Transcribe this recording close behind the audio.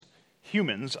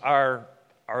humans are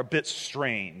a bit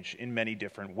strange in many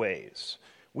different ways.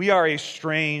 We are a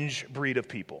strange breed of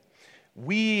people.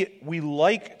 We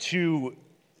like to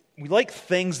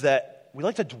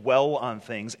dwell on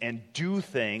things and do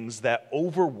things that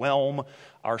overwhelm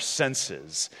our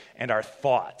senses and our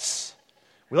thoughts.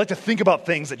 We like to think about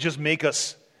things that just make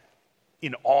us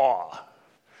in awe.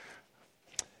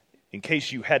 In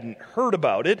case you hadn't heard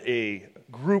about it, a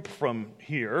group from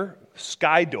here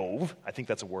skydove, I think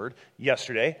that's a word,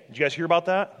 yesterday. Did you guys hear about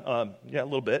that? Yeah, a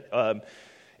little bit.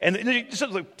 And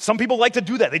some people like to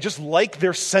do that. They just like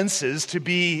their senses to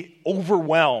be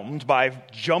overwhelmed by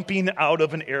jumping out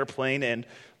of an airplane and,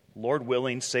 Lord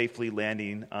willing, safely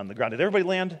landing on the ground. Did everybody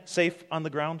land safe on the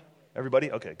ground?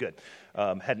 Everybody? Okay, good.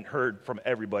 Hadn't heard from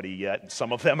everybody yet.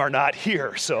 Some of them are not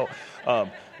here, so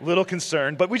little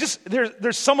concerned. But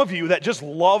there's some of you that just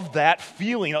love that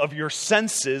feeling of your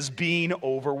senses being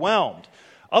overwhelmed.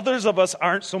 Others of us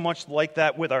aren't so much like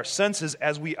that with our senses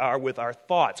as we are with our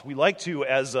thoughts. We like to,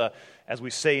 as we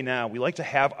say now, we like to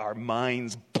have our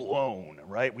minds blown,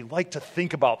 right? We like to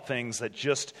think about things that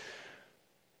just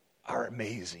are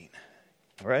amazing,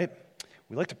 right?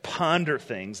 We like to ponder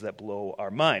things that blow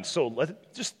our minds. So let's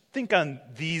just think on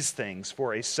these things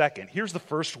for a second. Here's the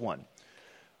first one.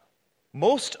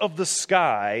 Most of the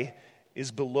sky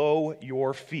is below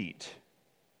your feet.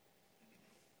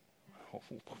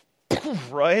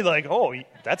 Right? Like, oh,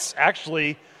 that's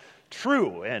actually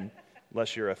true. And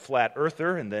unless you're a flat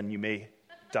earther, and then you may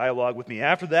dialogue with me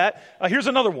after that. Here's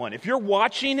another one. If you're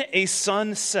watching a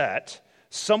sunset,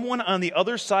 someone on the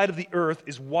other side of the earth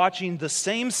is watching the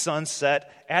same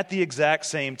sunset at the exact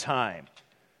same time.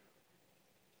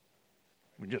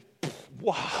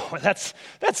 Wow, that's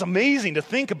amazing to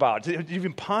think about, to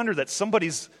even ponder that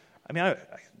somebody's,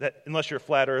 unless you're a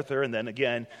flat earther, and then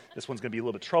again, this one's going to be a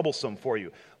little bit troublesome for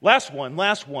you. Last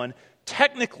one.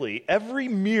 Technically, every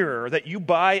mirror that you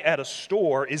buy at a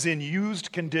store is in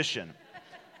used condition.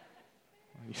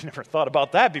 You never thought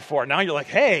about that before. Now you're like,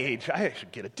 hey, I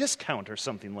should get a discount or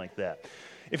something like that.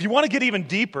 If you want to get even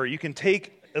deeper, you can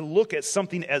take a look at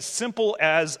something as simple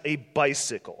as a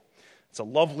bicycle. It's a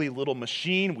lovely little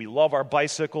machine. We love our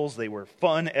bicycles. They were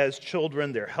fun as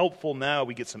children. They're helpful now.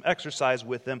 We get some exercise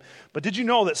with them. But did you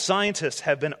know that scientists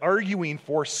have been arguing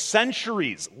for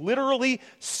centuries, literally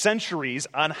centuries,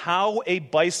 on how a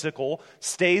bicycle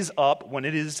stays up when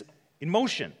it is in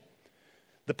motion?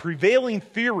 The prevailing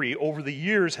theory over the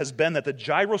years has been that the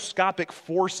gyroscopic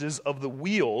forces of the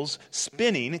wheels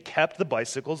spinning kept the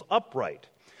bicycles upright.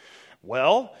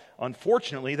 Well,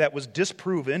 unfortunately, that was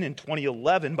disproven in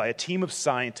 2011 by a team of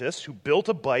scientists who built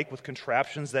a bike with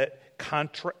contraptions that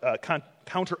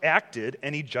counteracted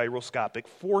any gyroscopic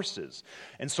forces.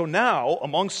 And so now,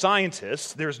 among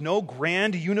scientists, there's no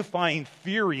grand unifying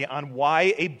theory on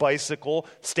why a bicycle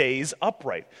stays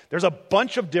upright. There's a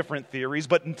bunch of different theories,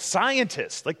 but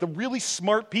scientists, like the really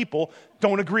smart people,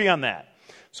 don't agree on that.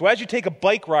 So as you take a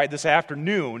bike ride this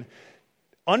afternoon,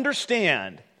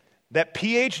 understand that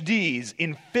PhDs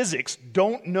in physics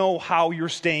don't know how you're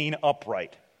staying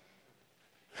upright.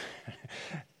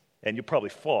 And you'll probably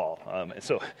fall.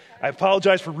 So I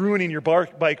apologize for ruining your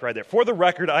bike ride there. For the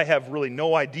record, I have really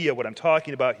no idea what I'm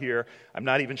talking about here. I'm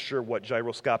not even sure what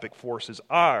gyroscopic forces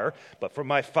are. But from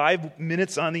my 5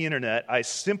 minutes on the internet, I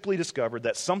simply discovered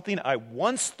that something I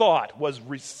once thought was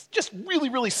just really,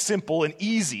 really simple and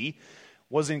easy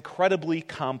was incredibly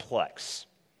complex.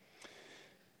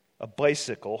 A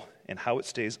bicycle and how it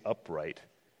stays upright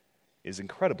is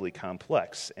incredibly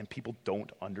complex, and people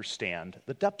don't understand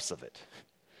the depths of it.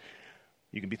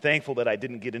 You can be thankful that I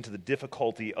didn't get into the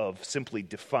difficulty of simply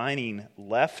defining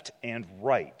left and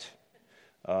right.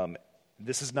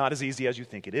 This is not as easy as you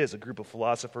think it is. A group of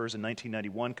philosophers in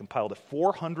 1991 compiled a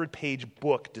 400-page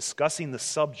book discussing the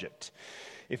subject.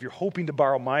 If you're hoping to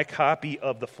borrow my copy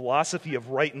of The Philosophy of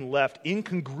Right and Left,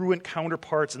 Incongruent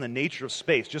Counterparts in the Nature of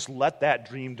Space, just let that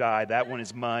dream die. That one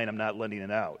is mine. I'm not lending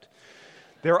it out.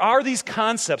 There are these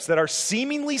concepts that are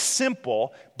seemingly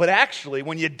simple, but actually,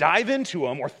 when you dive into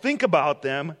them or think about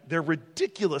them, they're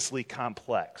ridiculously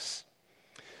complex.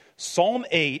 Psalm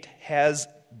 8 has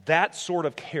that sort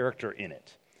of character in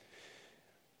it.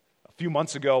 A few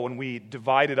months ago, when we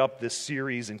divided up this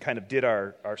series and kind of did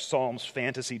our Psalms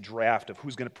fantasy draft of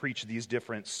who's going to preach these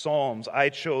different Psalms, I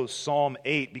chose Psalm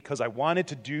 8 because I wanted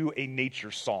to do a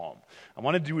nature psalm. I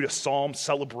wanted to do a psalm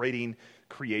celebrating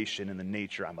creation and the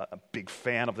nature. I'm a big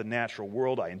fan of the natural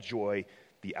world. I enjoy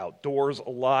the outdoors a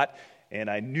lot, and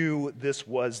I knew this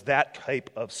was that type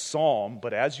of psalm.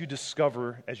 But as you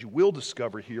will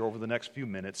discover here over the next few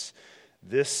minutes,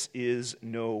 this is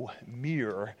no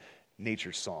mere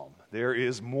nature psalm. There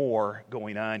is more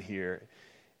going on here.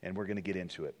 and we're going to get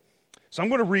into it. So I'm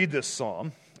going to read this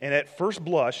psalm, and at first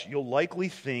blush, you'll likely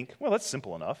think, well, that's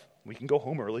simple enough. We can go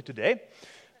home early today.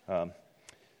 The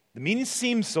meaning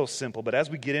seems so simple, but as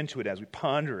we get into it, as we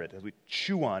ponder it, as we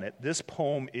chew on it, this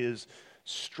poem is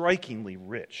strikingly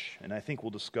rich, and I think we'll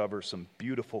discover some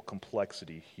beautiful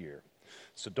complexity here.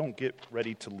 So don't get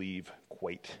ready to leave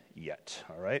quite yet,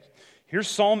 all right? Here's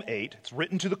Psalm 8. It's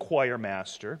written to the choir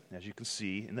master, as you can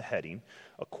see in the heading,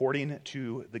 according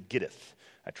to the Gittith.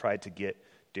 I tried to get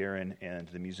Darren and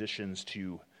the musicians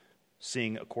to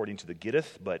sing according to the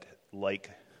Gittith, but like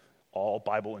all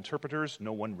Bible interpreters,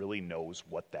 no one really knows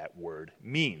what that word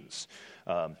means.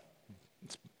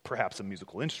 It's perhaps a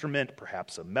musical instrument,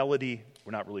 perhaps a melody.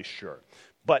 We're not really sure.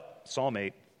 But Psalm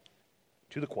 8,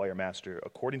 to the choir master,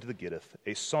 according to the Gittith,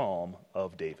 a psalm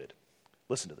of David.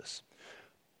 Listen to this.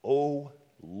 O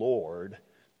Lord,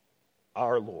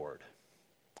 our Lord,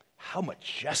 how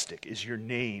majestic is your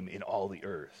name in all the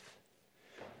earth.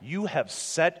 You have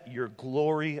set your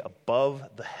glory above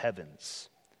the heavens.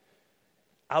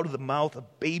 Out of the mouth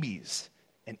of babies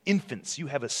and infants, you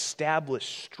have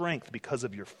established strength because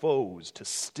of your foes to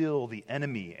still the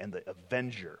enemy and the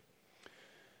avenger.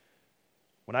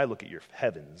 When I look at your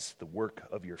heavens, the work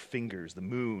of your fingers, the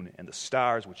moon and the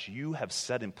stars which you have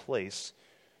set in place,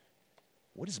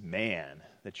 what is man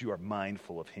that you are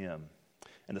mindful of him,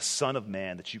 and the Son of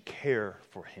Man that you care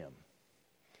for him?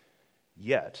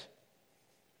 Yet,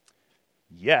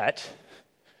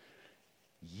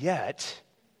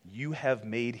 you have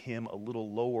made him a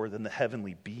little lower than the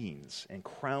heavenly beings and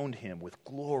crowned him with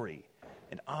glory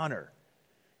and honor.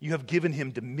 You have given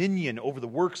him dominion over the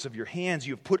works of your hands.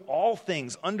 You have put all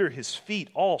things under his feet,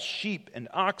 all sheep and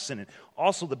oxen, and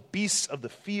also the beasts of the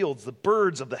fields, the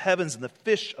birds of the heavens, and the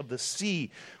fish of the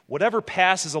sea, whatever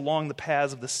passes along the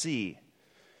paths of the sea.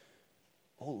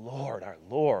 O Lord, our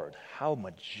Lord, how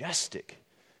majestic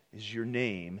is your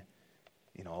name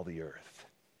in all the earth.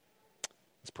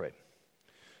 Let's pray.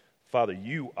 Father,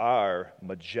 you are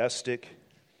majestic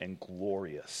and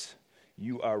glorious.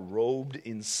 You are robed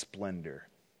in splendor.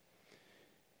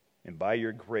 And by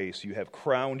your grace, you have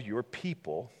crowned your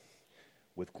people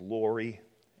with glory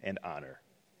and honor.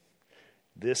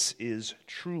 This is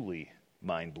truly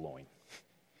mind-blowing.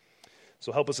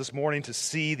 So help us this morning to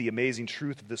see the amazing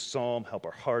truth of this psalm. Help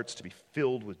our hearts to be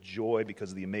filled with joy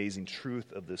because of the amazing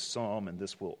truth of this psalm. And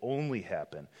this will only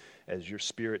happen as your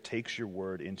Spirit takes your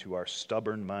word into our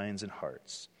stubborn minds and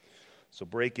hearts. So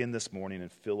break in this morning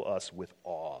and fill us with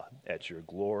awe at your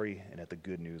glory and at the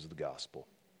good news of the gospel.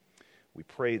 We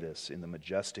pray this in the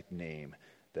majestic name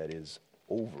that is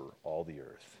over all the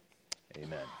earth.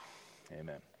 Amen.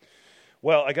 Amen.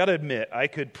 Well, I got to admit, I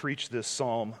could preach this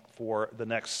psalm for the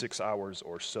next 6 hours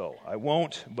or so. I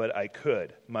won't, but I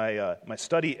could. My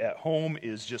study at home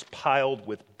is just piled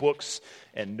with books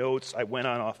and notes. I went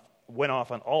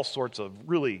off on all sorts of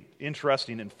really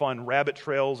interesting and fun rabbit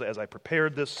trails as I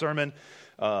prepared this sermon.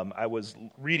 I was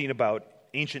reading about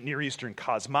ancient Near Eastern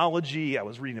cosmology. I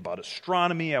was reading about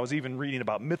astronomy. I was even reading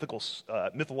about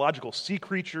mythological sea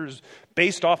creatures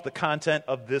based off the content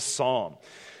of this psalm.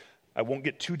 I won't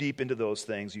get too deep into those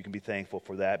things. You can be thankful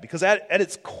for that. Because at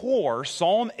its core,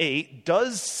 Psalm 8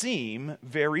 does seem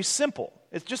very simple.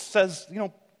 It just says,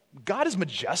 God is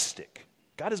majestic.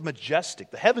 God is majestic.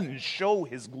 The heavens show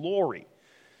his glory.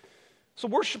 So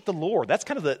worship the Lord. That's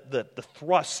kind of the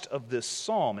thrust of this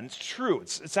psalm. And it's true.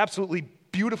 It's absolutely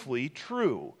beautifully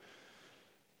true.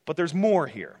 But there's more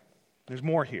here. There's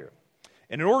more here.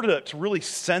 And in order to really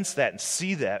sense that and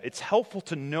see that, it's helpful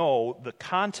to know the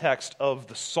context of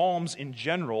the Psalms in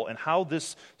general and how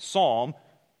this psalm,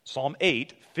 Psalm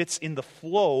 8, fits in the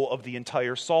flow of the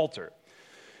entire Psalter.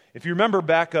 If you remember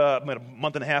back a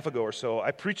month and a half ago or so,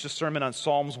 I preached a sermon on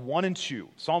Psalms 1 and 2.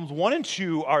 Psalms 1 and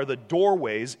 2 are the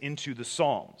doorways into the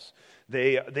Psalms.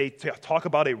 They talk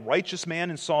about a righteous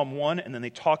man in Psalm 1, and then they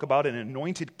talk about an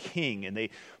anointed king, and they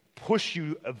push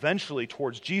you eventually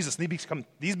towards Jesus. And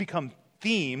these become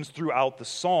themes throughout the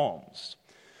Psalms.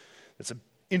 It's an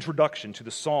introduction to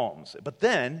the Psalms. But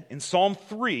then, in Psalm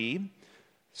 3,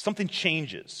 something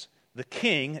changes. The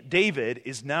king, David,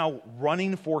 is now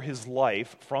running for his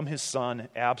life from his son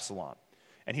Absalom.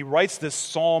 And he writes this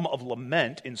psalm of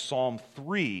lament in Psalm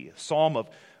 3, a psalm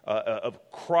of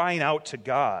crying out to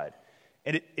God.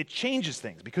 And it changes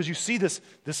things because you see this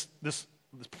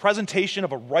presentation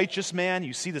of a righteous man.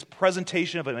 You see this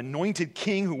presentation of an anointed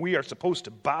king who we are supposed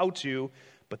to bow to.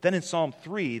 But then in Psalm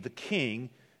 3, the king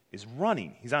is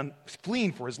running. He's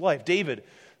fleeing for his life. David,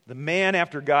 the man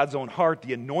after God's own heart,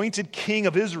 the anointed king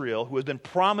of Israel, who has been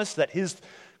promised that his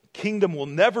kingdom will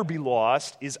never be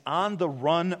lost, is on the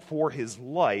run for his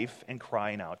life and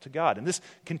crying out to God. And this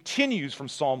continues from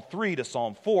Psalm 3 to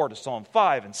Psalm 4 to Psalm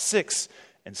 5 and 6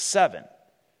 and 7.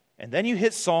 And then you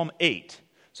hit Psalm 8.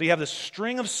 So you have this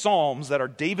string of psalms that are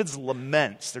David's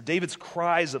laments. They're David's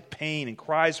cries of pain and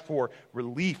cries for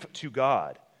relief to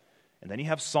God. And then you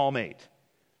have Psalm 8.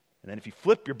 And then if you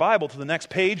flip your Bible to the next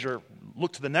page or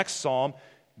look to the next psalm,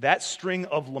 that string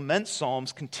of lament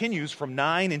psalms continues from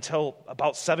 9 until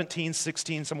about 17,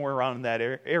 16, somewhere around in that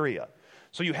area.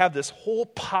 So you have this whole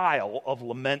pile of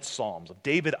lament psalms of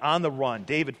David on the run,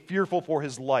 David fearful for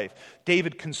his life,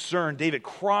 David concerned, David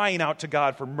crying out to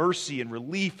God for mercy and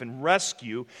relief and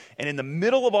rescue. And in the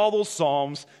middle of all those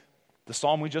psalms, the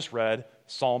psalm we just read,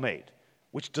 Psalm 8,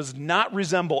 which does not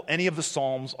resemble any of the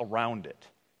psalms around it.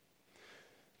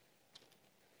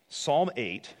 Psalm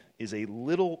 8 is a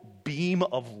little beam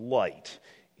of light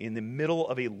in the middle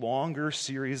of a longer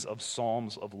series of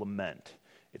psalms of lament.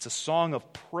 It's a song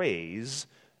of praise,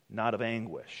 not of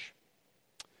anguish.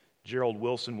 Gerald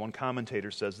Wilson, one commentator,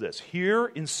 says this: here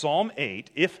in Psalm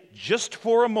 8, if just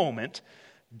for a moment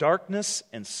darkness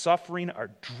and suffering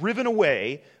are driven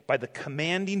away by the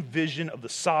commanding vision of the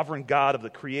sovereign God of the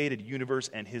created universe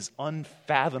and his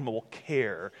unfathomable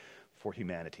care for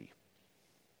humanity.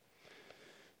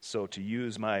 So to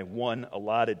use my one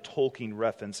allotted Tolkien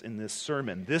reference in this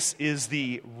sermon, this is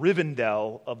the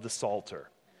Rivendell of the Psalter.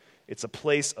 It's a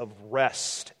place of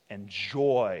rest and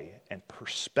joy and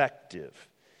perspective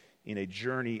in a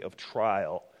journey of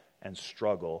trial and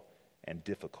struggle and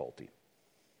difficulty.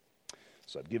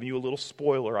 So I've given you a little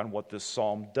spoiler on what this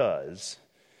psalm does.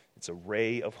 It's a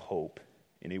ray of hope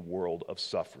in a world of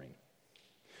suffering.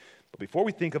 But before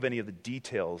we think of any of the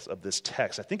details of this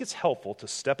text, I think it's helpful to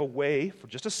step away for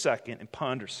just a second and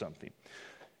ponder something.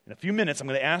 In a few minutes, I'm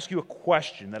going to ask you a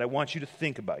question that I want you to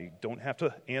think about. You don't have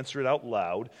to answer it out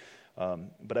loud,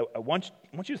 but I want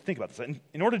you to think about this. And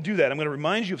in order to do that, I'm going to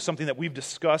remind you of something that we've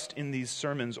discussed in these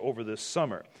sermons over this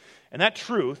summer. And that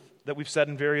truth that we've said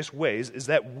in various ways is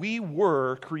that we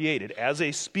were created as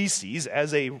a species,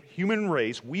 as a human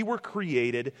race, we were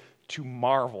created to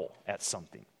marvel at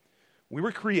something. We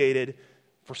were created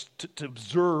to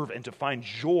observe and to find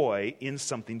joy in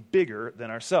something bigger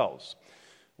than ourselves.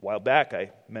 A while back,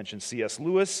 I mentioned C.S.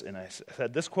 Lewis, and I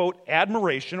said this quote: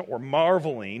 admiration or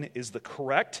marveling is the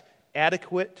correct,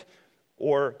 adequate,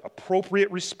 or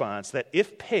appropriate response that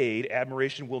if paid,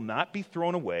 admiration will not be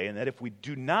thrown away, and that if we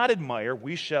do not admire,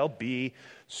 we shall be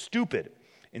stupid,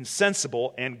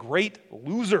 insensible, and great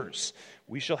losers.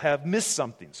 We shall have missed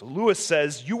something. So Lewis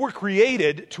says, you were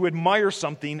created to admire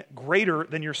something greater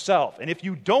than yourself. And if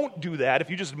you don't do that, if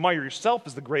you just admire yourself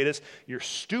as the greatest, you're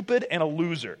stupid and a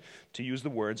loser, to use the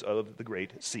words of the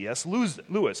great C.S.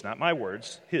 Lewis, not my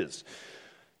words, his.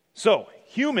 So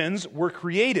humans were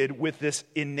created with this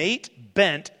innate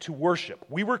bent to worship.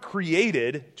 We were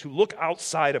created to look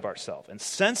outside of ourselves. And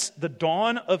since the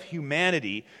dawn of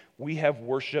humanity, we have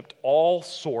worshiped all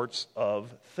sorts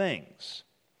of things.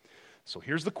 So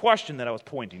here's the question that I was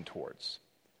pointing towards.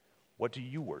 What do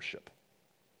you worship?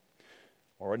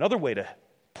 Or another way to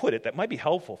put it that might be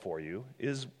helpful for you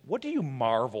is, what do you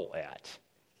marvel at?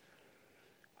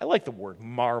 I like the word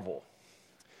marvel.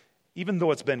 Even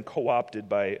though it's been co-opted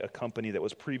by a company that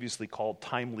was previously called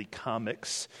Timely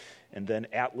Comics and then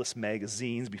Atlas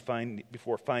Magazines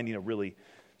before finding a really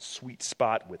sweet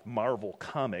spot with Marvel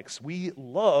Comics, we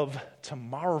love to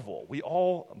marvel. We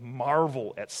all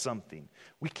marvel at something.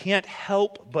 We can't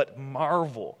help but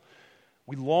marvel.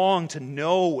 We long to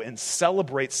know and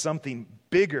celebrate something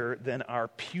bigger than our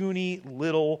puny,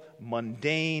 little,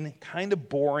 mundane, kind of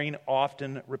boring,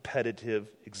 often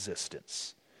repetitive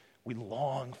existence. We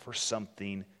long for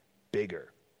something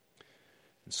bigger.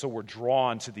 And so we're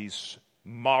drawn to these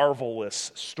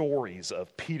marvelous stories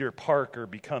of Peter Parker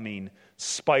becoming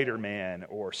Spider-Man,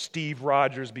 or Steve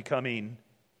Rogers becoming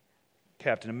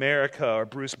Captain America, or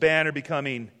Bruce Banner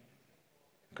becoming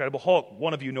Incredible Hulk.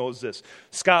 One of you knows this.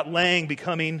 Scott Lang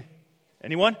becoming,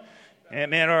 anyone?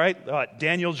 Ant-Man, all right.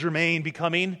 Daniel Germain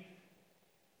becoming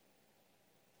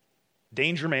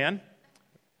Danger Man,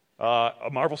 a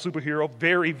Marvel superhero,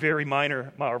 very, very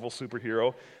minor Marvel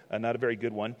superhero, not a very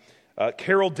good one.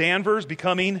 Carol Danvers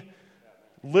becoming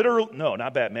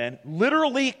not Batman.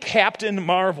 Literally Captain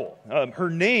Marvel. Her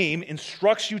name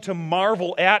instructs you to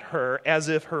marvel at her as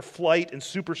if her flight and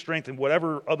super strength and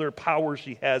whatever other powers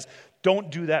she has don't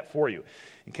do that for you.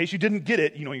 In case you didn't get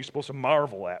it, you're supposed to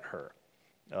marvel at her.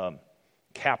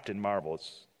 Captain Marvel.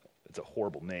 It's a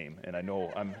horrible name, and I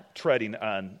know I'm treading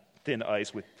on thin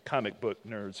ice with comic book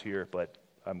nerds here, but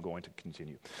I'm going to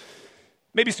continue.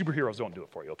 Maybe superheroes don't do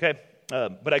it for you, okay?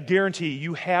 But I guarantee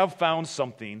you have found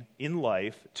something in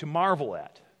life to marvel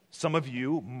at. Some of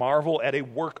you marvel at a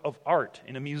work of art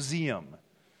in a museum.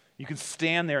 You can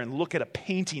stand there and look at a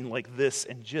painting like this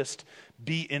and just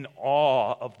be in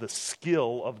awe of the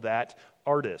skill of that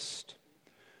artist.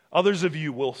 Others of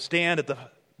you will stand at the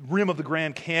rim of the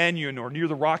Grand Canyon or near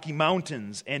the Rocky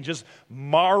Mountains and just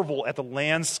marvel at the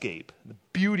landscape, the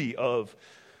beauty of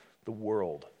the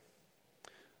world.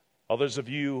 Others of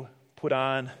you put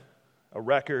on a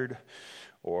record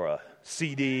or a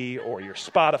CD or your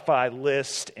Spotify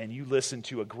list and you listen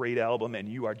to a great album and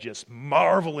you are just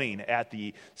marveling at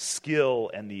the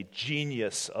skill and the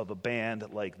genius of a band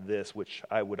like this, which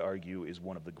I would argue is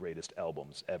one of the greatest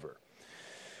albums ever.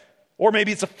 Or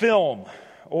maybe it's a film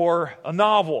or a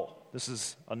novel. This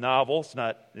is a novel.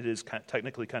 It is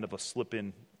technically kind of a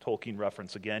slip-in Tolkien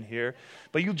reference again here.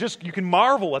 But you can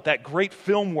marvel at that great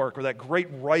film work or that great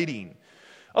writing.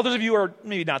 Others of you are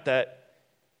maybe not that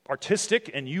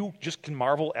artistic, and you just can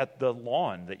marvel at the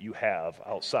lawn that you have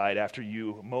outside after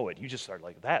you mow it. You just are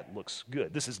like, that looks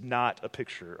good. This is not a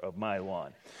picture of my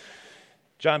lawn.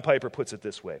 John Piper puts it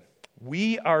this way: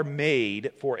 we are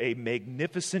made for a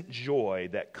magnificent joy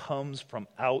that comes from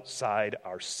outside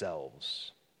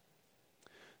ourselves.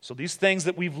 So these things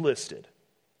that we've listed,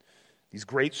 these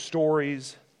great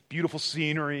stories, beautiful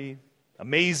scenery,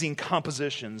 amazing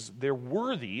compositions, they're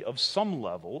worthy of some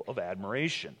level of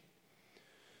admiration.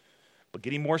 But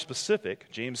getting more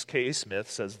specific, James K. Smith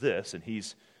says this, and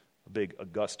he's a big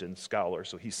Augustine scholar,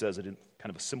 so he says it in kind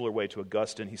of a similar way to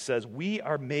Augustine. He says, we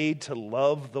are made to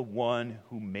love the one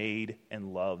who made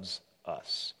and loves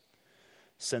us.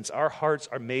 Since our hearts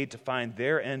are made to find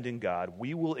their end in God,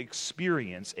 we will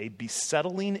experience a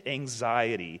besettling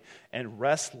anxiety and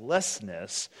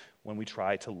restlessness when we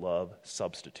try to love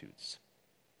substitutes.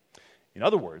 In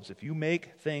other words, if you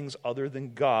make things other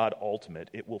than God ultimate,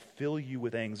 it will fill you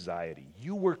with anxiety.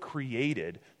 You were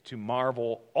created to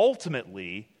marvel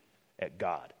ultimately at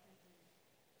God.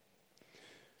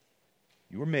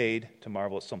 You were made to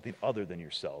marvel at something other than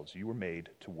yourselves. You were made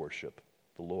to worship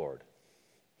the Lord.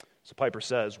 So Piper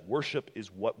says, worship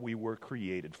is what we were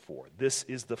created for. This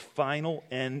is the final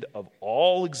end of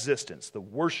all existence, the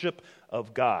worship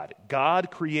of God. God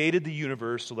created the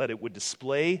universe so that it would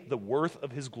display the worth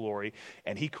of his glory,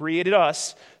 and he created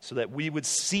us so that we would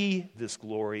see this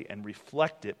glory and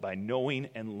reflect it by knowing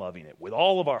and loving it with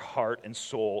all of our heart and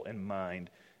soul and mind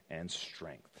and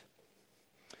strength.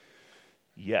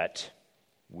 Yet,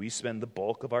 we spend the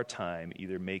bulk of our time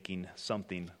either making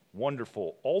something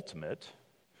wonderful ultimate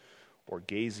or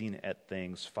gazing at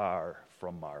things far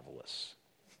from marvelous.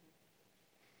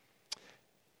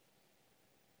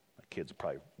 My kids are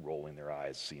probably rolling their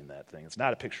eyes seeing that thing. It's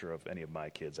not a picture of any of my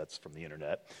kids. That's from the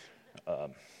internet. I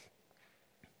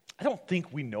don't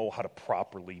think we know how to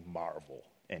properly marvel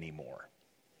anymore.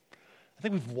 I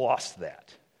think we've lost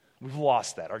that. We've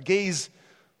lost that. Our gaze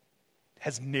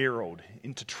has narrowed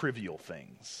into trivial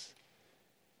things.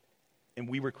 And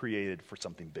we were created for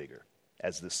something bigger,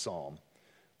 as this psalm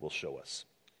will show us.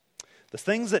 The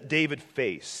things that David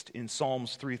faced in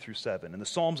Psalms 3 through 7 and the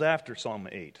Psalms after Psalm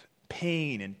 8,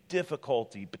 pain and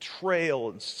difficulty,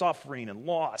 betrayal and suffering and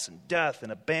loss and death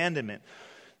and abandonment,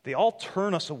 they all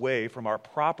turn us away from our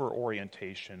proper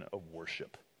orientation of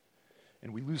worship.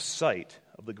 And we lose sight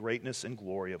of the greatness and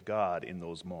glory of God in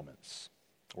those moments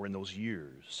or in those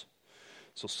years.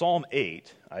 So Psalm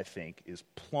 8, I think, is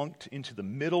plunked into the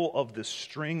middle of this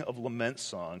string of lament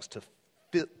songs to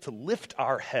lift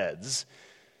our heads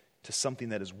to something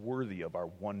that is worthy of our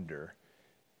wonder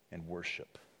and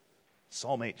worship.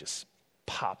 Psalm 8 just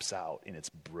pops out in its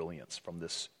brilliance from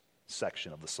this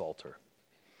section of the Psalter.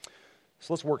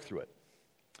 So let's work through it.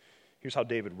 Here's how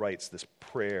David writes this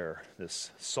prayer,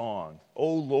 this song.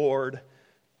 O Lord,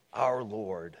 our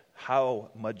Lord,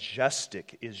 how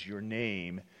majestic is your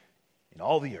name in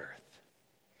all the earth.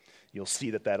 You'll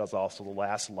see that is also the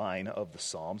last line of the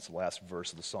psalm. It's the last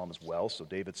verse of the psalm as well. So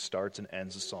David starts and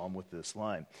ends the psalm with this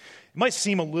line. It might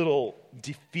seem a little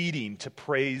defeating to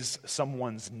praise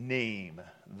someone's name,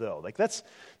 though. Like that's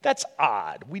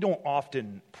odd. We don't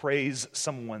often praise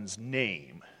someone's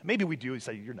name. Maybe we do. You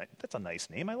say, that's a nice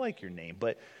name. I like your name.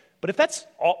 But if that's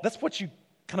what you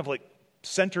kind of like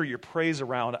center your praise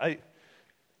around,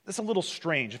 that's a little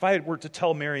strange. If I were to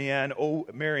tell Marianne, oh,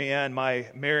 Marianne, my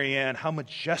Marianne, how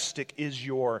majestic is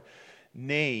your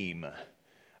name,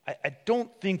 I don't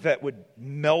think that would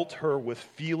melt her with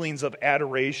feelings of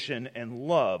adoration and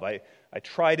love. I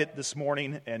tried it this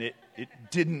morning, and it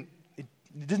didn't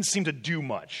seem to do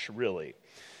much, really.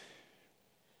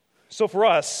 So for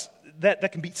us,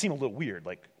 that can seem a little weird.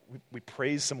 Like, we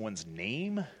praise someone's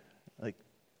name? Like,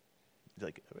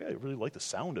 Like, I really like the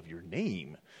sound of your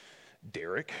name,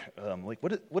 Derek.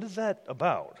 What is that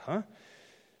about, huh?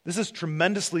 This is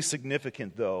tremendously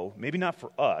significant, though, maybe not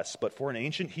for us, but for an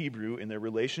ancient Hebrew in their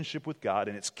relationship with God,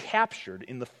 and it's captured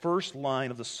in the first line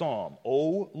of the psalm,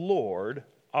 O Lord,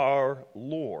 our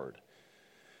Lord.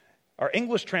 Our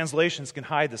English translations can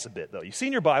hide this a bit, though. You see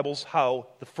in your Bibles how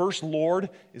the first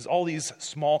Lord is all these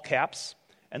small caps,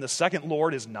 and the second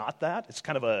Lord is not that. It's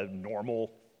kind of a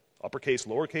normal uppercase,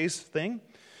 lowercase thing.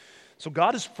 So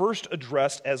God is first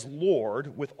addressed as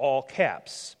Lord with all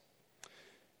caps.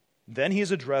 Then he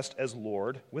is addressed as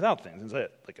Lord without things. Is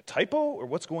that like a typo, or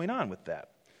what's going on with that?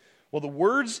 Well, the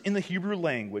words in the Hebrew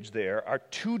language there are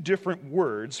two different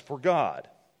words for God.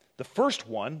 The first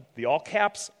one, the all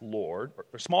caps Lord,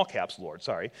 or small caps Lord,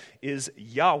 is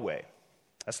Yahweh.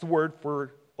 That's the word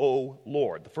for O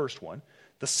Lord, the first one.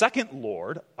 The second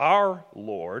Lord, our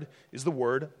Lord, is the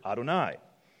word Adonai.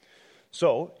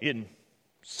 So, in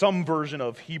some version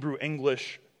of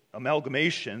Hebrew-English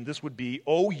amalgamation, this would be,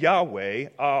 O Yahweh,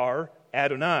 our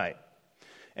Adonai.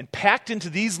 And packed into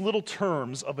these little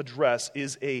terms of address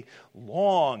is a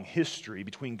long history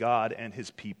between God and his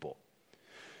people.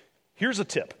 Here's a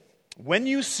tip. When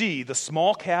you see the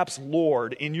small caps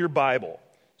Lord in your Bible,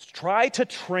 try to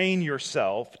train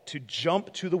yourself to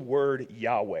jump to the word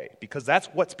Yahweh, because that's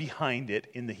what's behind it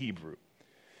in the Hebrew.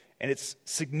 And it's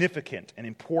significant and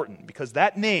important because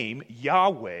that name,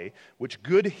 Yahweh, which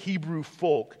good Hebrew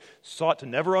folk sought to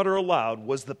never utter aloud,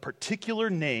 was the particular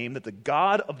name that the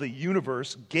God of the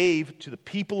universe gave to the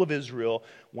people of Israel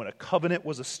when a covenant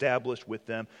was established with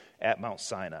them at Mount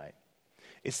Sinai.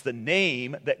 It's the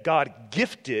name that God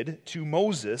gifted to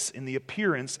Moses in the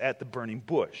appearance at the burning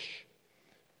bush,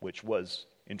 which was,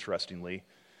 interestingly,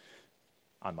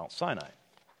 on Mount Sinai.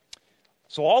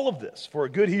 So all of this, for a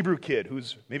good Hebrew kid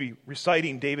who's maybe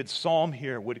reciting David's psalm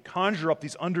here, would conjure up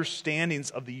these understandings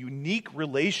of the unique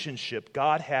relationship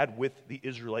God had with the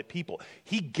Israelite people.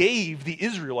 He gave the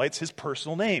Israelites his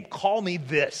personal name. Call me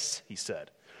this, he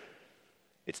said.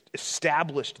 It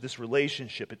established this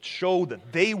relationship. It showed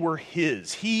that they were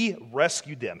his. He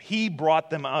rescued them. He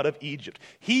brought them out of Egypt.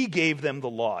 He gave them the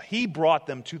law. He brought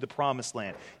them to the promised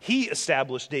land. He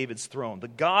established David's throne. The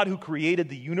God who created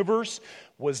the universe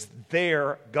was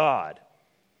their God.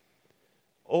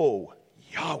 Oh,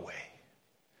 Yahweh.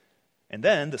 And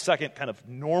then the second kind of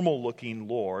normal-looking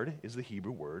Lord is the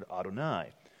Hebrew word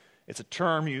Adonai. It's a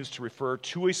term used to refer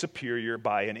to a superior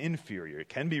by an inferior. It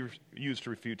can be used to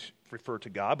refer to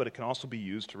God, but it can also be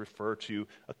used to refer to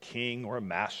a king or a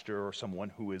master or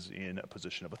someone who is in a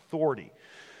position of authority.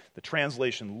 The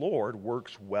translation Lord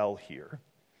works well here.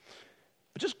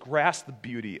 But just grasp the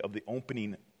beauty of the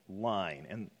opening line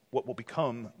and what will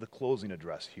become the closing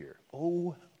address here.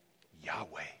 O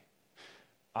Yahweh,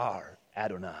 our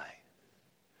Adonai.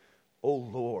 O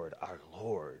Lord, our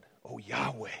Lord. O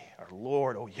Yahweh, our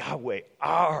Lord. O Yahweh,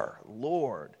 our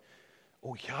Lord.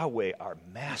 O Yahweh, our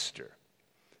Master.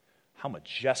 How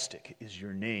majestic is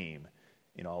your name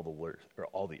in all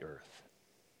the earth.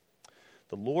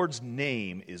 The Lord's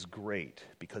name is great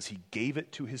because he gave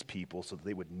it to his people so that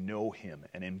they would know him.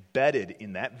 And embedded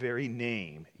in that very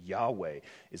name, Yahweh,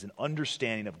 is an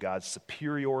understanding of God's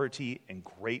superiority and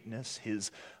greatness, his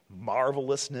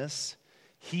marvelousness.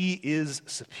 He is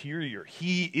superior.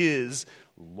 He is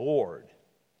Lord.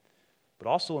 But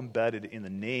also embedded in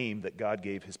the name that God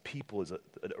gave his people is a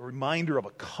reminder of a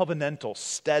covenantal,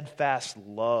 steadfast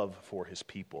love for his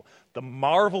people. The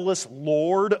marvelous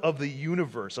Lord of the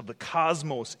universe, of the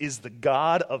cosmos, is the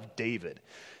God of David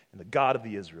and the God of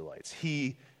the Israelites.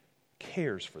 He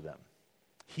cares for them.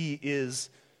 He is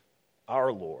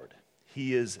our Lord.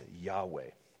 He is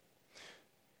Yahweh.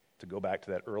 To go back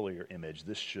to that earlier image,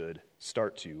 this should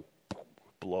start to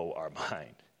blow our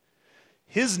mind.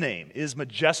 His name is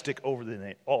majestic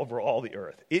over all the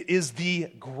earth. It is the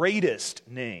greatest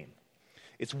name.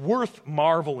 It's worth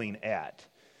marveling at.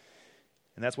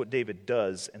 And that's what David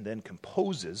does and then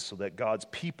composes so that God's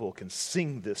people can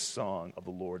sing this song of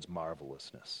the Lord's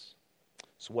marvelousness.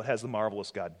 So what has the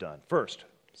marvelous God done? First,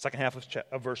 second half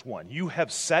of verse 1. You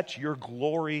have set your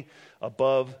glory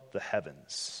above the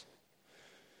heavens.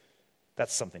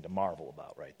 That's something to marvel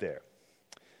about right there.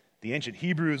 The ancient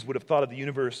Hebrews would have thought of the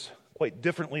universe quite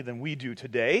differently than we do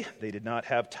today. They did not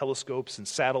have telescopes and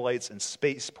satellites and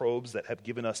space probes that have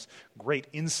given us great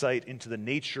insight into the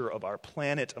nature of our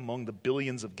planet among the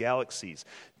billions of galaxies.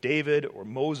 David or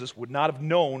Moses would not have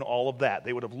known all of that.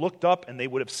 They would have looked up and they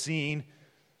would have seen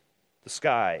the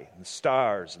sky and the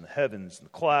stars and the heavens and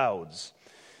the clouds.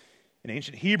 An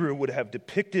ancient Hebrew would have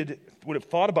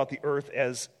thought about the earth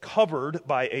as covered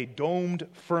by a domed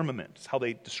firmament. It's how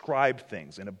they described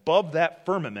things. And above that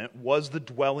firmament was the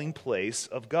dwelling place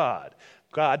of God.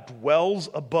 God dwells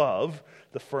above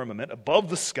the firmament, above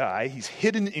the sky. He's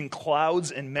hidden in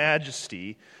clouds and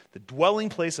majesty. The dwelling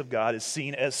place of God is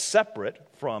seen as separate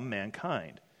from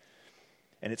mankind.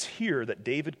 And it's here that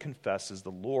David confesses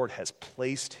the Lord has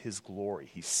placed his glory.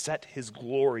 He set his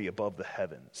glory above the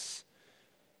heavens.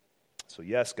 So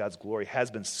yes, God's glory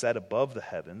has been set above the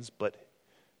heavens, but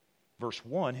verse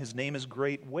 1, his name is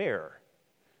great where?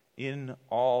 In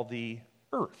all the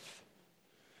earth.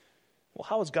 Well,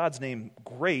 how is God's name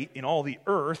great in all the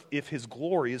earth if his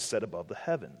glory is set above the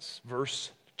heavens?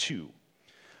 Verse 2,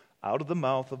 out of the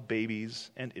mouth of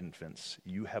babies and infants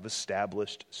you have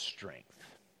established strength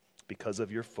because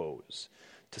of your foes,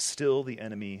 to still the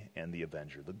enemy and the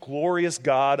avenger. The glorious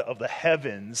God of the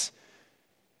heavens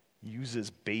uses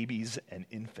babies and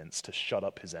infants to shut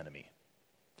up his enemy.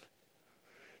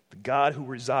 The God who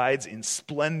resides in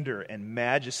splendor and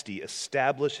majesty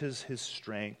establishes his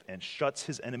strength and shuts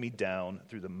his enemy down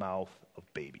through the mouth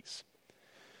of babies.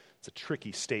 It's a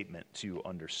tricky statement to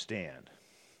understand.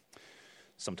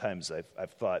 Sometimes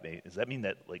I've thought, does that mean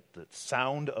that like the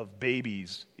sound of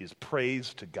babies is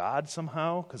praise to God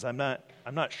somehow? Because I'm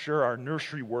not sure our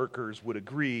nursery workers would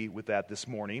agree with that this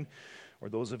morning. Or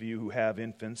those of you who have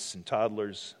infants and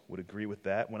toddlers would agree with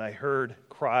that. When I heard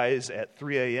cries at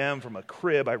 3 a.m. from a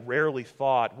crib, I rarely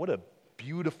thought, what a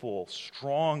beautiful,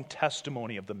 strong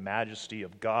testimony of the majesty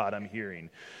of God I'm hearing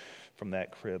from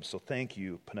that crib. So thank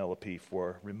you, Penelope,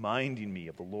 for reminding me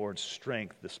of the Lord's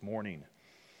strength this morning.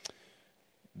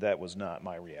 That was not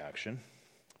my reaction,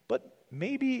 but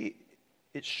maybe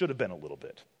it should have been a little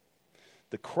bit.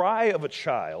 The cry of a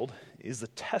child is a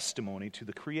testimony to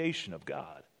the creation of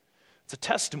God. It's a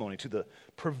testimony to the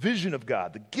provision of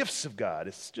God, the gifts of God.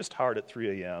 It's just hard at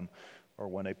 3 a.m. or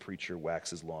when a preacher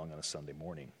waxes long on a Sunday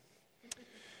morning.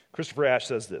 Christopher Ashe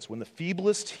says this, when the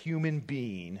feeblest human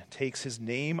being takes his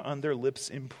name on their lips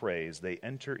in praise, they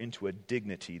enter into a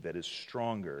dignity that is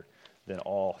stronger than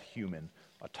all human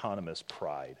autonomous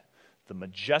pride. The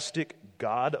majestic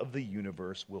God of the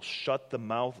universe will shut the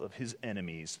mouth of his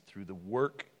enemies through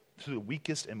the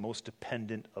weakest and most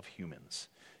dependent of humans.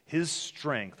 His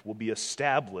strength will be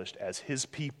established as his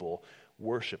people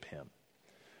worship him.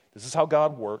 This is how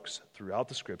God works throughout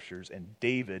the scriptures, and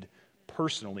David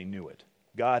personally knew it.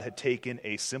 God had taken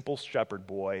a simple shepherd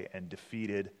boy and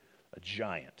defeated a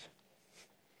giant.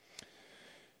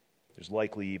 There's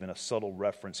likely even a subtle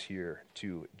reference here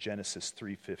to Genesis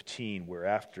 3:15, where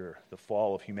after the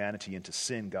fall of humanity into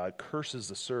sin, God curses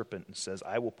the serpent and says,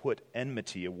 I will put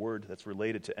enmity, a word that's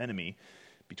related to enemy,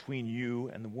 between you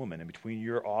and the woman, and between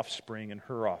your offspring and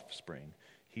her offspring.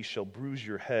 He shall bruise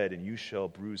your head, and you shall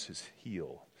bruise his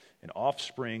heel. An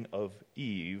offspring of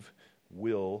Eve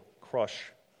will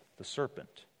crush the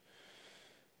serpent.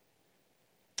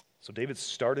 So David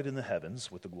started in the heavens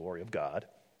with the glory of God.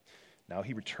 Now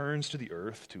he returns to the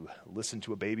earth to listen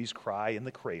to a baby's cry in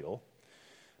the cradle.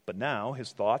 But now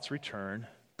his thoughts return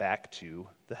back to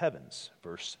the heavens.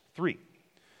 Verse 3.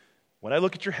 When I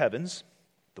look at your heavens,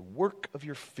 the work of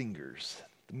your fingers,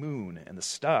 the moon and the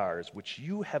stars, which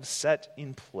you have set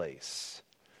in place.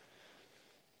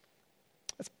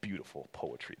 That's beautiful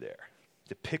poetry there.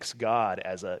 Depicts God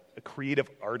as a creative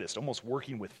artist, almost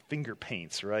working with finger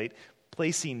paints, right?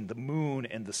 Placing the moon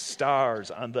and the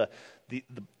stars on the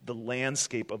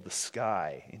landscape of the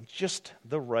sky in just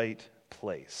the right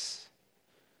place.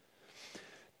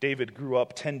 David grew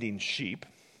up tending sheep.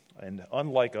 And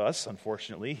unlike us,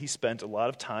 unfortunately, he spent a lot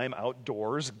of time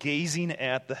outdoors gazing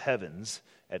at the heavens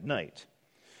at night.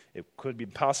 It could be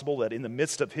possible that in the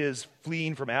midst of his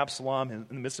fleeing from Absalom, in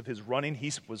the midst of his running,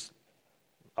 he was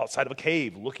outside of a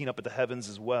cave looking up at the heavens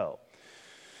as well.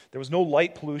 There was no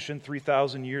light pollution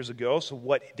 3,000 years ago, so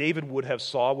what David would have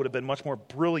saw would have been much more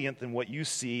brilliant than what you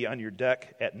see on your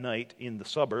deck at night in the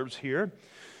suburbs here.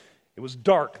 It was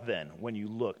dark then when you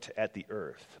looked at the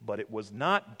earth, but it was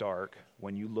not dark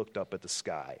when you looked up at the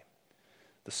sky.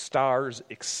 The stars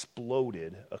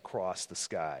exploded across the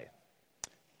sky.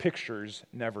 Pictures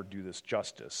never do this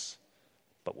justice,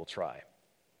 but we'll try.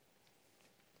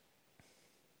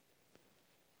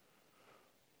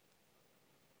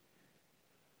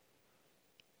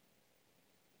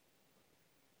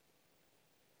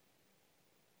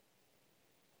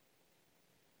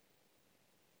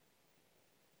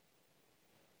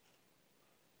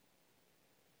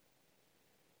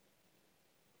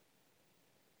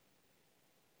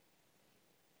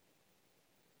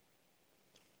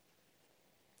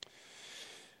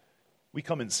 We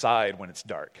come inside when it's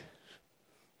dark.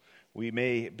 We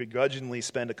may begrudgingly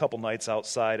spend a couple nights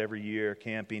outside every year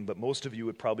camping, but most of you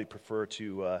would probably prefer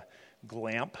to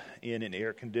glamp in an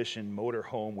air-conditioned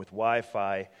motorhome with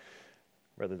Wi-Fi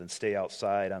rather than stay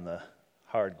outside on the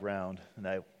hard ground. And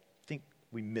I think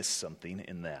we miss something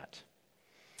in that.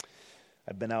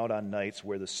 I've been out on nights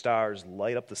where the stars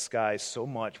light up the sky so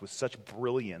much with such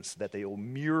brilliance that they will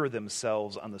mirror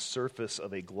themselves on the surface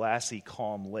of a glassy,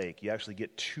 calm lake. You actually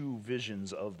get two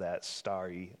visions of that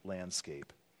starry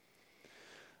landscape.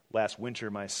 Last winter,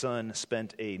 my son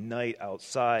spent a night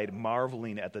outside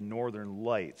marveling at the northern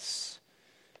lights.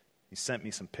 He sent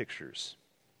me some pictures.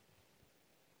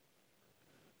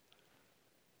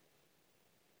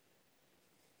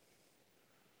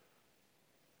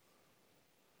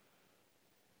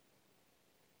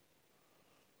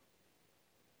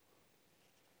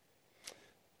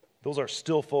 Those are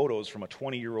still photos from a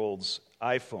 20-year-old's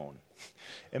iPhone.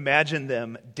 Imagine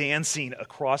them dancing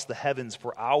across the heavens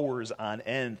for hours on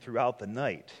end throughout the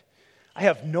night. I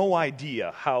have no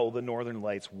idea how the northern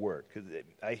lights work.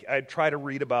 I try to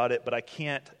read about it, but I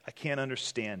can't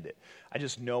understand it. I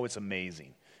just know it's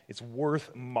amazing. It's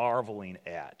worth marveling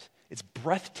at. It's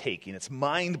breathtaking. It's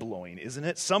mind-blowing, isn't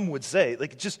it? Some would say,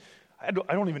 I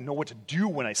don't even know what to do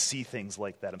when I see things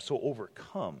like that. I'm so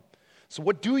overcome. So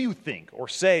what do you think or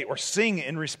say or sing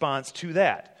in response to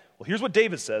that? Well, here's what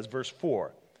David says, verse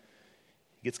 4.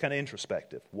 He gets kind of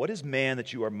introspective. What is man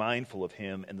that you are mindful of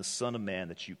him, and the son of man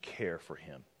that you care for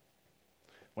him?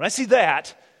 When I see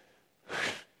that,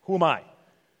 who am I?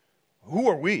 Who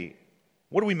are we?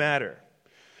 What do we matter?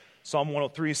 Psalm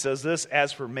 103 says this,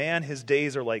 as for man, his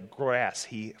days are like grass.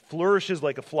 He flourishes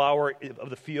like a flower of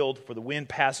the field, for the wind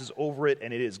passes over it,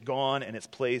 and it is gone, and its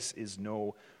place is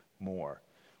no more.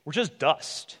 We're just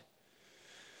dust.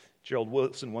 Gerald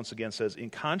Wilson once again says, in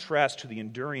contrast to the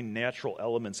enduring natural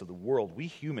elements of the world, we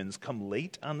humans come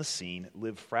late on the scene,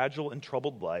 live fragile and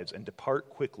troubled lives, and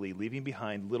depart quickly, leaving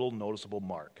behind little noticeable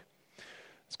mark.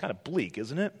 It's kind of bleak,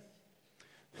 isn't it?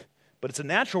 But it's a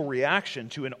natural reaction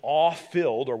to an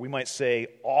awe-filled, or we might say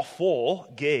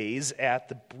awful, gaze at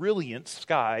the brilliant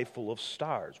sky full of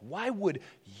stars. Why would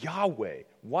Yahweh,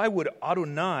 why would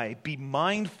Adonai be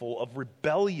mindful of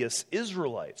rebellious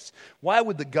Israelites? Why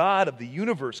would the God of the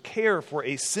universe care for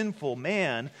a sinful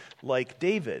man like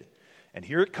David? And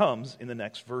here it comes in the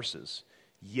next verses.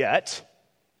 Yet,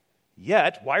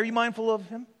 why are you mindful of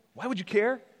him? Why would you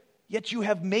care? Yet you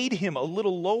have made him a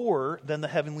little lower than the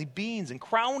heavenly beings and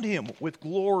crowned him with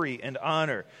glory and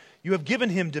honor. You have given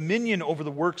him dominion over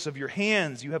the works of your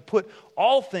hands. You have put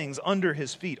all things under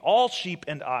his feet, all sheep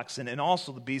and oxen, and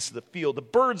also the beasts of the field, the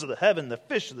birds of the heaven, the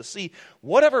fish of the sea,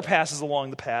 whatever passes along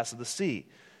the paths of the sea.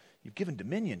 You've given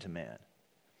dominion to man.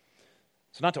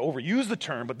 So not to overuse the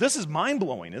term, but this is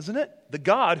mind-blowing, isn't it? The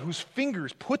God whose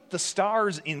fingers put the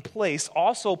stars in place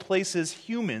also places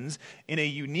humans in a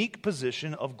unique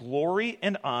position of glory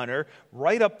and honor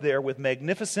right up there with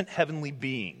magnificent heavenly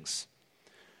beings.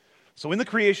 So in the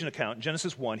creation account,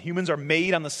 Genesis 1, humans are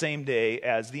made on the same day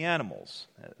as the animals,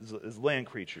 as land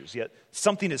creatures. Yet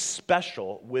something is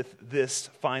special with this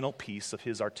final piece of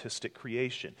his artistic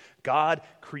creation. God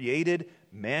created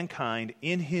mankind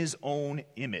in his own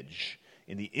image.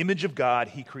 In the image of God,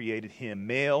 he created him,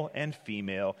 male and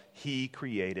female, he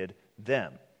created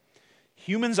them.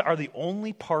 Humans are the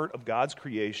only part of God's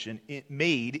creation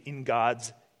made in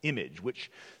God's image, which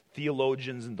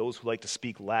theologians and those who like to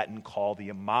speak Latin call the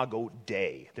imago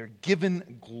Dei. They're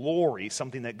given glory,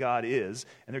 something that God is,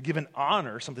 and they're given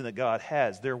honor, something that God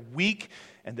has. They're weak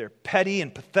and they're petty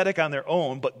and pathetic on their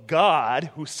own, but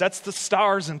God, who sets the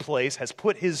stars in place, has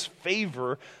put his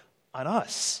favor on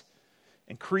us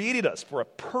and created us for a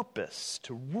purpose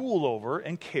to rule over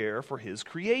and care for his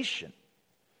creation.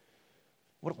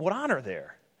 What honor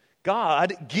there?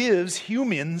 God gives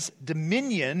humans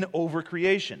dominion over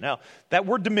creation. Now, that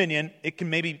word dominion, it can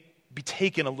maybe be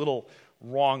taken a little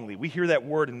wrongly. We hear that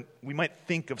word and we might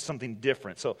think of something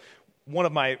different. So one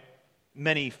of my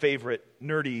many favorite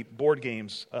nerdy board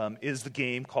games is the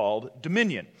game called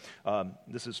Dominion.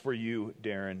 This is for you,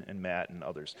 Darren and Matt and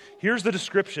others. Here's the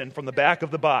description from the back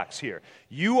of the box here.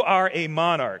 You are a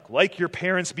monarch, like your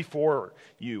parents before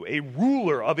you, a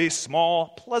ruler of a small,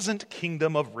 pleasant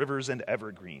kingdom of rivers and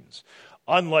evergreens.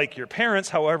 Unlike your parents,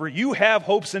 however, you have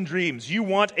hopes and dreams. You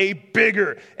want a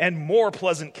bigger and more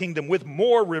pleasant kingdom with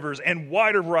more rivers and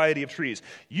wider variety of trees.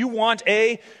 You want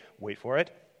a, wait for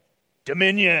it,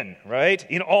 dominion, right?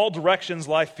 In all directions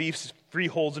lie fiefs,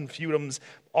 freeholds, and feudums.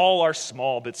 All are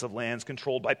small bits of lands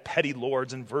controlled by petty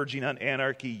lords and verging on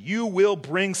anarchy. You will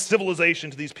bring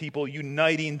civilization to these people,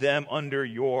 uniting them under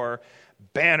your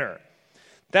banner.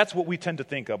 That's what we tend to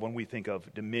think of when we think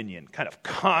of dominion, kind of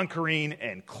conquering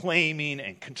and claiming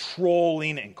and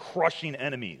controlling and crushing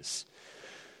enemies.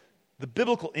 The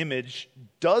biblical image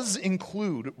does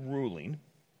include ruling,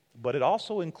 but it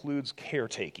also includes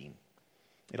caretaking.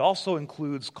 It also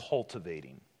includes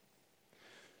cultivating.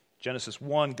 Genesis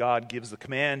 1, God gives the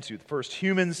command to the first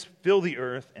humans, fill the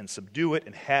earth and subdue it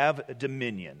and have a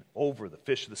dominion over the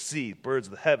fish of the sea, birds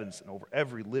of the heavens, and over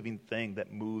every living thing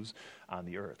that moves on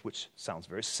the earth, which sounds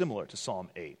very similar to Psalm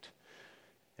 8.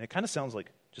 And it kind of sounds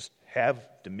like just have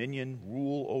dominion,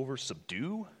 rule over,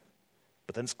 subdue.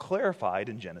 But then it's clarified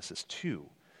in Genesis 2.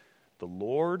 The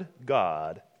Lord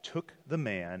God took the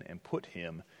man and put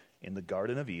him in the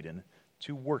Garden of Eden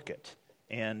to work it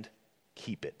and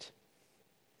keep it.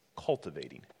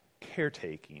 Cultivating,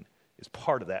 caretaking is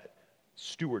part of that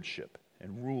stewardship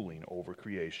and ruling over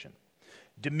creation.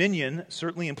 Dominion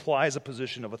certainly implies a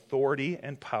position of authority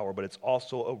and power, but it's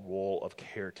also a role of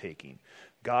caretaking.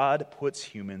 God puts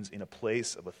humans in a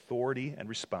place of authority and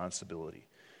responsibility.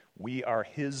 We are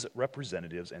his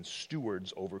representatives and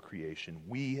stewards over creation.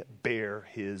 We bear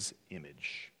his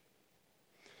image.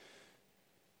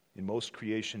 In most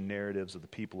creation narratives of the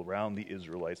people around the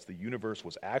Israelites, the universe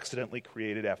was accidentally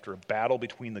created after a battle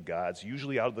between the gods,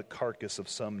 usually out of the carcass of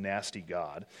some nasty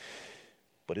god.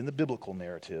 But in the biblical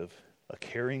narrative, a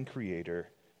caring creator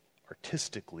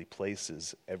artistically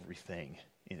places everything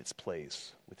in its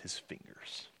place with his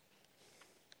fingers.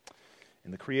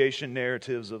 In the creation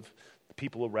narratives of the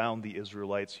people around the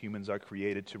Israelites, humans are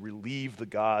created to relieve the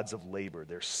gods of labor,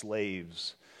 their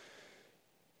slaves.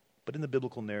 But in the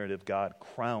biblical narrative, God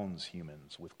crowns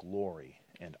humans with glory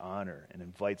and honor and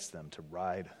invites them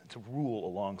to rule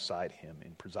alongside him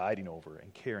in presiding over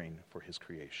and caring for his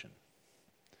creation.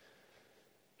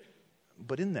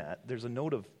 But in that, there's a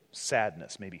note of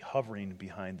sadness maybe hovering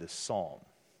behind this psalm,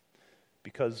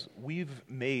 because we've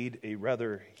made a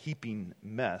rather heaping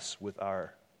mess with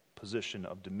our position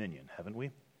of dominion, haven't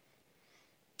we?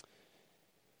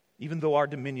 Even though our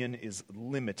dominion is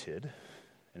limited,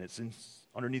 and it's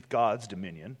underneath God's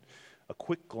dominion, a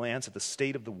quick glance at the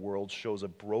state of the world shows a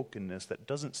brokenness that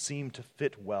doesn't seem to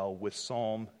fit well with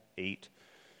Psalm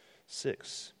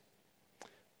 8:6.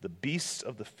 The beasts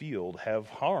of the field have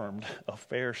harmed a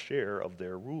fair share of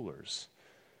their rulers.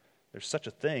 There's such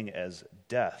a thing as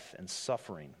death and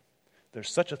suffering. There's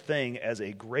such a thing as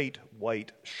a great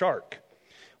white shark.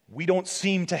 We don't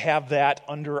seem to have that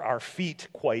under our feet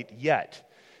quite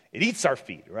yet. It eats our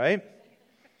feet, right?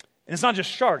 And it's not just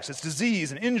sharks, it's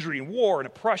disease and injury and war and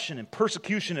oppression and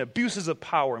persecution and abuses of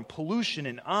power and pollution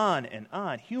and on and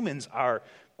on. Humans are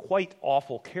quite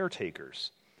awful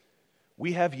caretakers.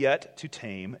 We have yet to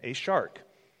tame a shark.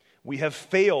 We have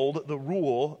failed the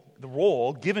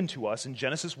role given to us in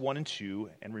Genesis 1 and 2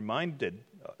 and reminded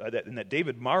that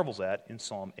David marvels at in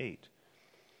Psalm 8.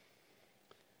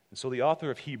 And so the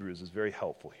author of Hebrews is very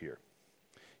helpful here.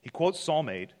 He quotes Psalm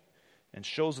 8 and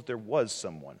shows that there was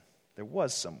someone.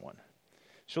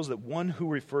 Shows that one who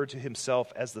referred to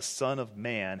himself as the Son of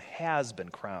Man has been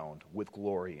crowned with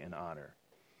glory and honor.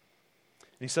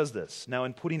 And he says this, now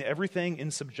in putting everything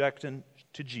in subjection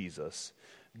to Jesus,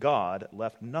 God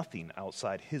left nothing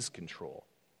outside his control.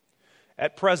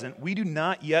 At present, we do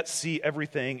not yet see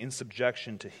everything in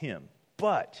subjection to him,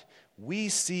 but we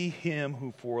see him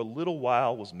who for a little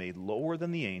while was made lower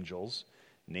than the angels,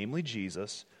 namely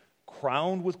Jesus,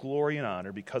 crowned with glory and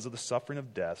honor because of the suffering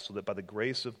of death, so that by the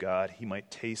grace of God he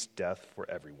might taste death for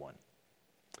everyone.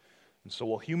 And so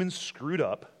while humans screwed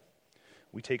up,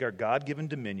 we take our God-given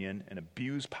dominion and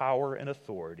abuse power and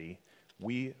authority.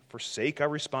 We forsake our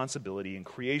responsibility, and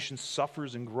creation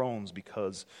suffers and groans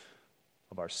because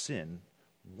of our sin.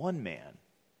 One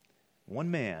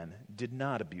man did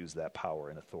not abuse that power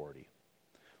and authority.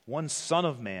 One Son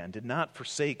of Man did not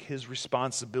forsake his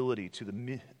responsibility to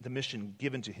the mission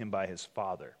given to him by his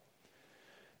Father.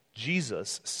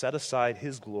 Jesus set aside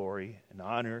his glory and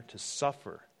honor to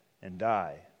suffer and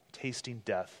die, tasting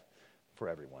death for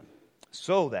everyone,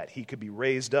 so that he could be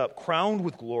raised up, crowned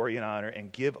with glory and honor,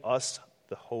 and give us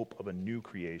the hope of a new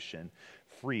creation,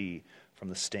 free from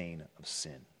the stain of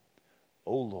sin.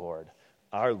 O Lord,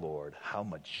 our Lord, how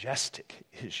majestic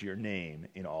is your name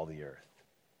in all the earth.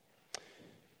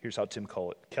 Here's how Tim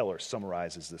Keller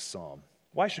summarizes this psalm.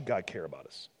 Why should God care about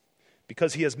us?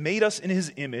 Because he has made us in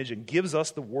his image and gives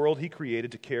us the world he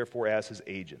created to care for as his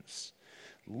agents.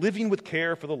 Living with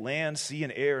care for the land, sea,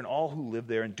 and air and all who live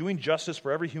there, and doing justice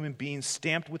for every human being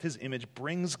stamped with his image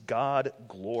brings God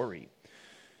glory.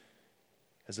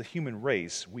 As a human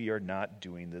race, we are not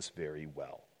doing this very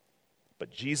well.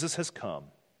 But Jesus has come,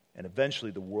 and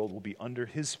eventually the world will be under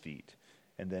his feet,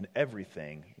 and then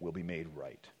everything will be made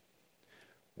right.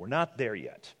 We're not there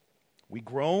yet. We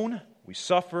groan, we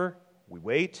suffer, we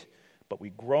wait, but we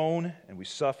groan and we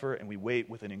suffer and we wait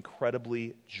with an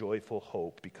incredibly joyful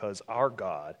hope because our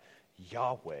God,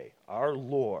 Yahweh, our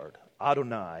Lord,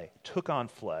 Adonai, took on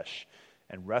flesh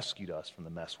and rescued us from the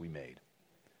mess we made.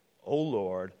 O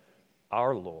Lord,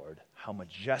 our Lord, how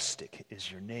majestic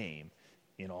is your name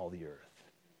in all the earth.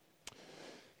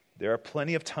 There are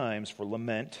plenty of times for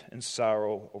lament and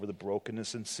sorrow over the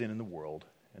brokenness and sin in the world,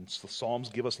 and the Psalms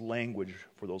give us language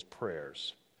for those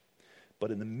prayers.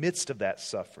 But in the midst of that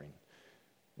suffering,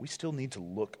 we still need to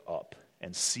look up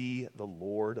and see the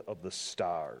Lord of the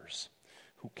stars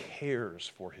who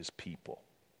cares for his people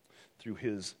through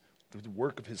the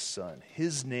work of his Son.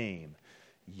 His name,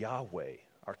 Yahweh,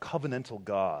 our covenantal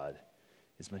God,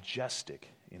 is majestic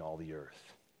in all the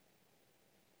earth.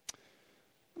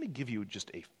 Let me give you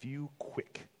just a few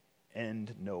quick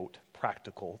end note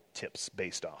practical tips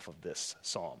based off of this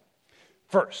psalm.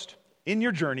 First, in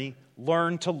your journey,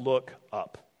 learn to look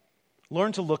up.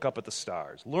 Learn to look up at the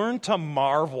stars. Learn to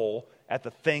marvel at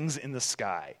the things in the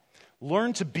sky.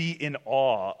 Learn to be in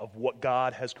awe of what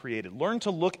God has created. Learn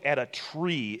to look at a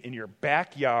tree in your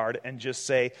backyard and just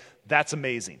say, that's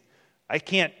amazing. I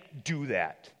can't do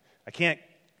that. I can't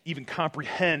even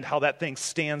comprehend how that thing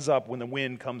stands up when the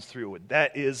wind comes through it.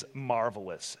 That is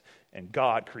marvelous, and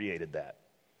God created that.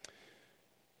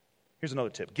 Here's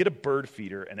another tip. Get a bird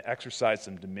feeder and exercise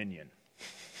some dominion.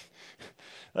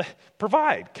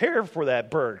 Provide, care for that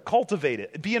bird, cultivate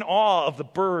it. Be in awe of the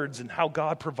birds and how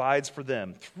God provides for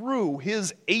them through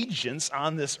his agents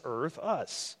on this earth,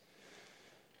 us.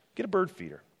 Get a bird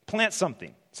feeder. Plant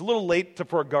something. It's a little late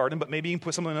for a garden, but maybe you can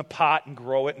put something in a pot and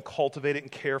grow it and cultivate it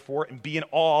and care for it and be in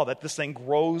awe that this thing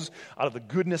grows out of the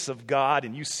goodness of God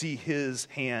and you see his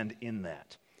hand in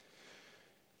that.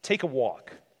 Take a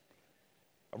walk.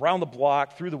 Around the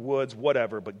block, through the woods,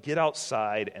 whatever, but get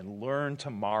outside and learn to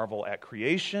marvel at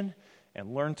creation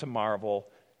and learn to marvel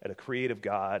at a creative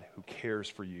God who cares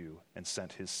for you and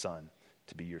sent his Son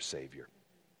to be your Savior.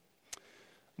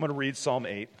 I'm going to read Psalm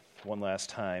 8 one last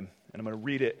time, and I'm going to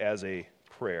read it as a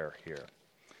prayer here.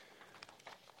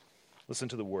 Listen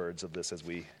to the words of this as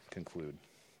we conclude.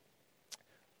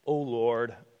 O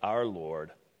Lord, our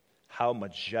Lord, how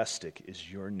majestic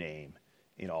is your name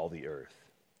in all the earth.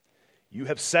 You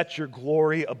have set your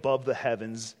glory above the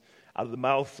heavens. Out of the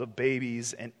mouths of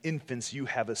babies and infants you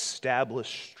have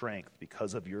established strength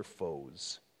because of your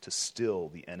foes to still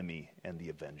the enemy and the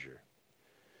avenger.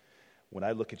 When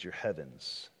I look at your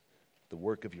heavens, the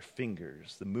work of your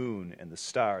fingers, the moon and the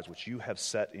stars which you have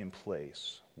set in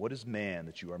place, what is man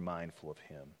that you are mindful of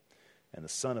him, and the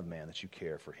Son of Man that you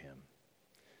care for him?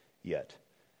 Yet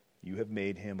you have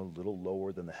made him a little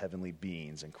lower than the heavenly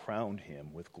beings and crowned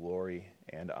him with glory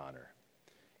and honor.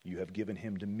 You have given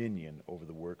him dominion over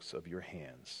the works of your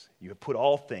hands. You have put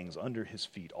all things under his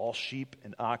feet, all sheep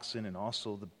and oxen, and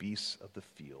also the beasts of the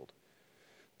field,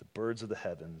 the birds of the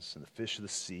heavens and the fish of the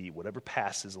sea, whatever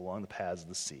passes along the paths of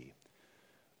the sea.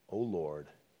 O Lord,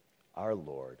 our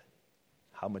Lord,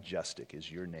 how majestic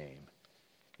is your name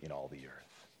in all the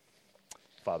earth.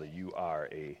 Father, you are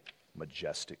a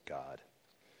majestic God.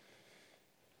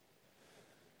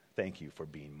 Thank you for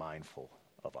being mindful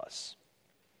of us.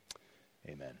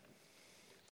 Amen.